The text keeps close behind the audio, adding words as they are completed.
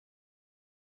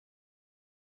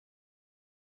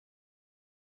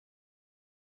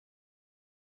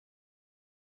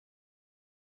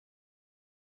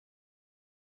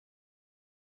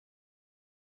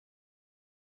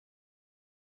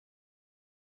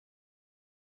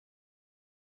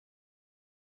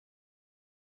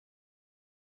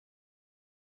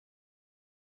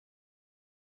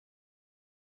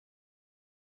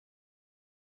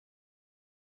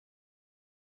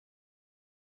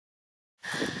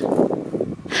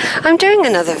I'm doing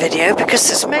another video because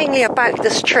it's mainly about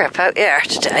this trip out here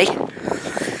today.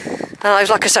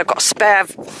 Like I said, I've got a spare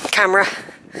camera.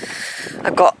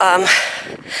 I've got the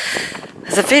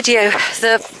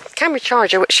camera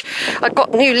charger, which I've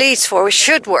got new leads for, which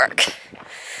should work.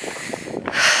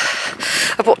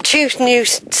 I bought 2 new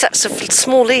sets of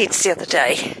small leads the other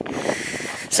day,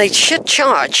 so they should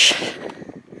charge.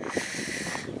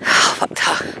 But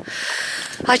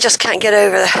I just can't get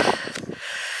over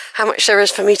how much there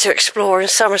is for me to explore in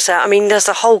Somerset. I mean, there's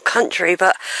a whole country,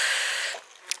 but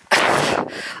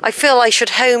I feel I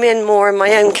should home in more in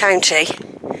my own county.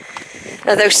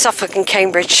 Although Suffolk and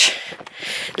Cambridge,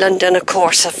 London, of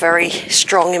course, are very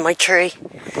strong in my tree,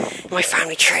 my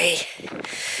family tree.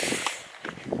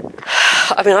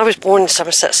 I mean, I was born in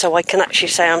Somerset, so I can actually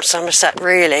say I'm Somerset,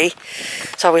 really.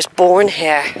 So I was born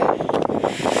here.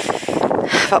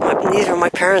 But neither of my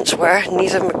parents were. None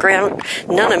of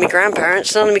my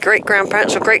grandparents, none of my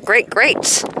great-grandparents or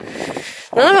great-great-greats.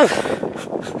 None of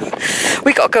them.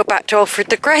 We got to go back to Alfred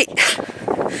the Great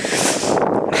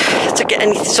to get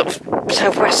any sort of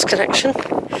southwest connection.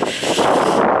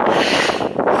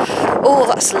 Oh,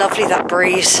 that's lovely, that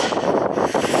breeze.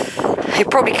 You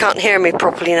probably can't hear me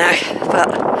properly now,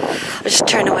 but I'll just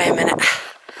turn away a minute.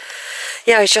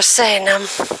 Yeah, I was just saying,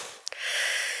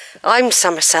 I'm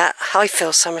Somerset, I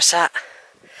feel Somerset,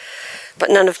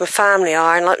 but none of my family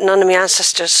are, and like none of my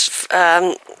ancestors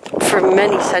for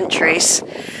many centuries,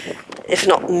 if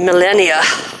not millennia.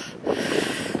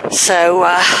 So,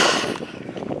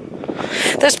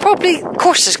 there's probably, of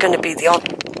course there's going to be the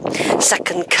odd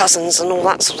second cousins and all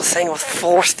that sort of thing, or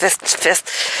fourth,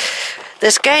 fifth.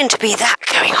 There's going to be that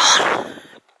going on.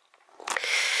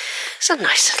 It's a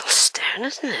nice little stone,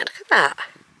 isn't it? Look at that.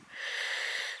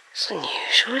 It's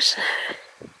unusual, isn't it?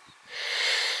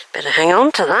 Better hang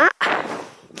on to that.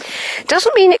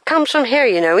 Doesn't mean it comes from here,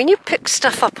 you know. When you pick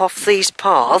stuff up off these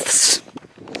paths,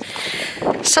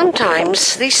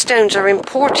 sometimes these stones are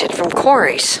imported from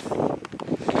quarries.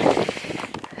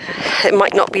 It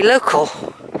might not be local.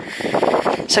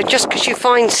 So just because you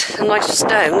find a nice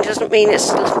stone doesn't mean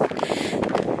it's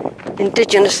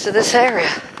indigenous to this area.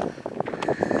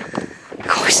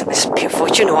 God, isn't this beautiful?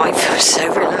 Do you know, I feel so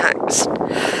relaxed.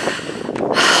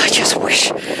 I just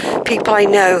wish people I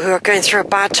know who are going through a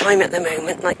bad time at the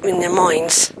moment, like in their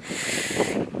minds,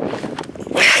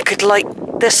 could like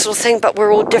this sort of thing, but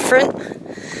we're all different.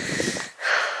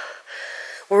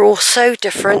 We're all so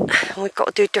different, and we've got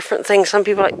to do different things. Some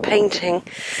people like painting,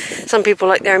 some people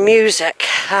like their music.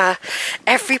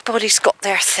 Everybody's got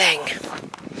their thing.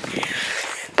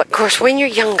 But of course, when you're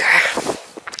younger,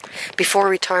 before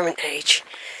retirement age,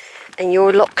 and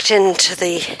you're locked into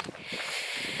the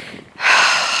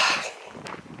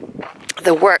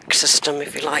work system,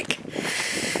 if you like,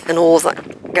 and all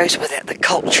that goes with it, the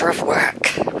culture of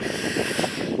work.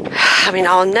 I mean,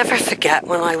 I'll never forget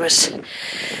when I was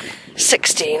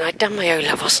 16, I'd done my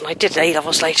O-levels, and I did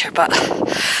A-levels later, but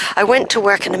I went to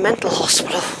work in a mental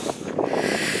hospital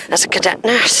as a cadet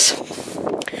nurse.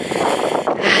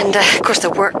 And of course the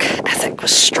work ethic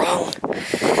was strong.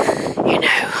 You know,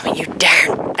 I mean, you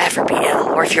daren't ever be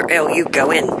ill, or if you're ill, you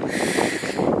go in.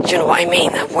 Do you know what I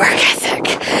mean? The work ethic.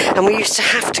 And we used to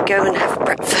have to go and have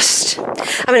breakfast.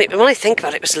 I mean, when I think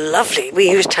about it, it was lovely. We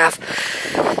used to have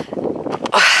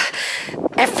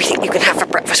everything you can have for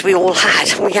breakfast. We all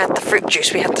had. We had the fruit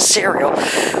juice, we had the cereal,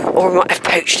 or we might have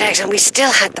poached eggs, and we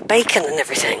still had the bacon and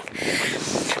everything.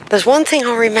 There's one thing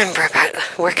I remember about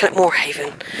working at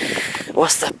Moorhaven,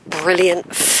 was the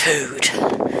brilliant food.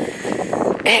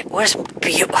 It was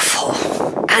beautiful,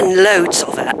 and loads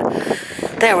of it.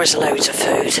 There was loads of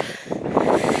food.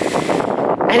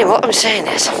 Anyway, what I'm saying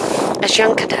is, as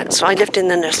young cadets, I lived in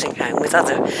the nursing home with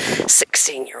other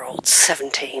 16-year-olds,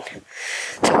 17,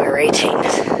 till we were 18.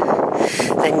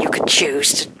 Then you could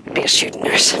choose to be a student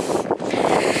nurse.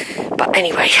 But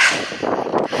anyway,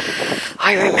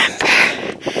 I remember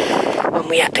when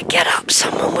we had to get up,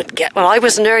 someone would get... Well, I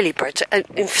was an early bird,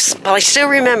 but I still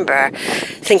remember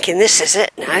thinking, this is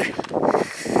it now.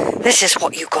 This is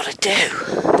what you've got to do.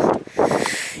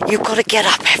 You've got to get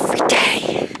up every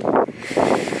day.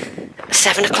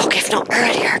 7 o'clock, if not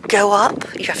earlier, go up.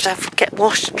 You have to get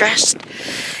washed, dressed,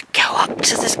 go up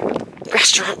to the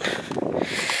restaurant,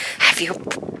 have your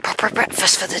proper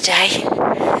breakfast for the day.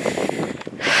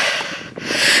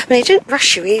 I mean, they didn't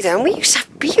rush you either, and we used to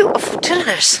have beautiful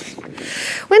dinners.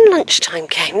 When lunchtime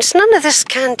came, it's none of this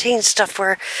canteen stuff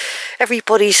where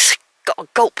everybody's got to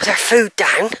gulp their food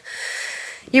down.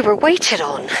 You were waited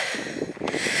on.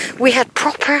 We had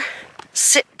proper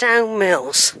sit-down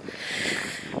meals.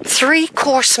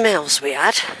 3-course meals we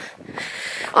had,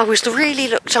 I was really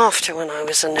looked after when I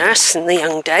was a nurse in the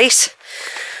young days.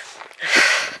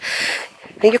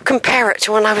 And you compare it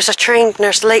to when I was a trained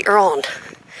nurse later on,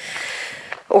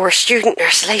 or a student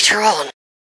nurse later on.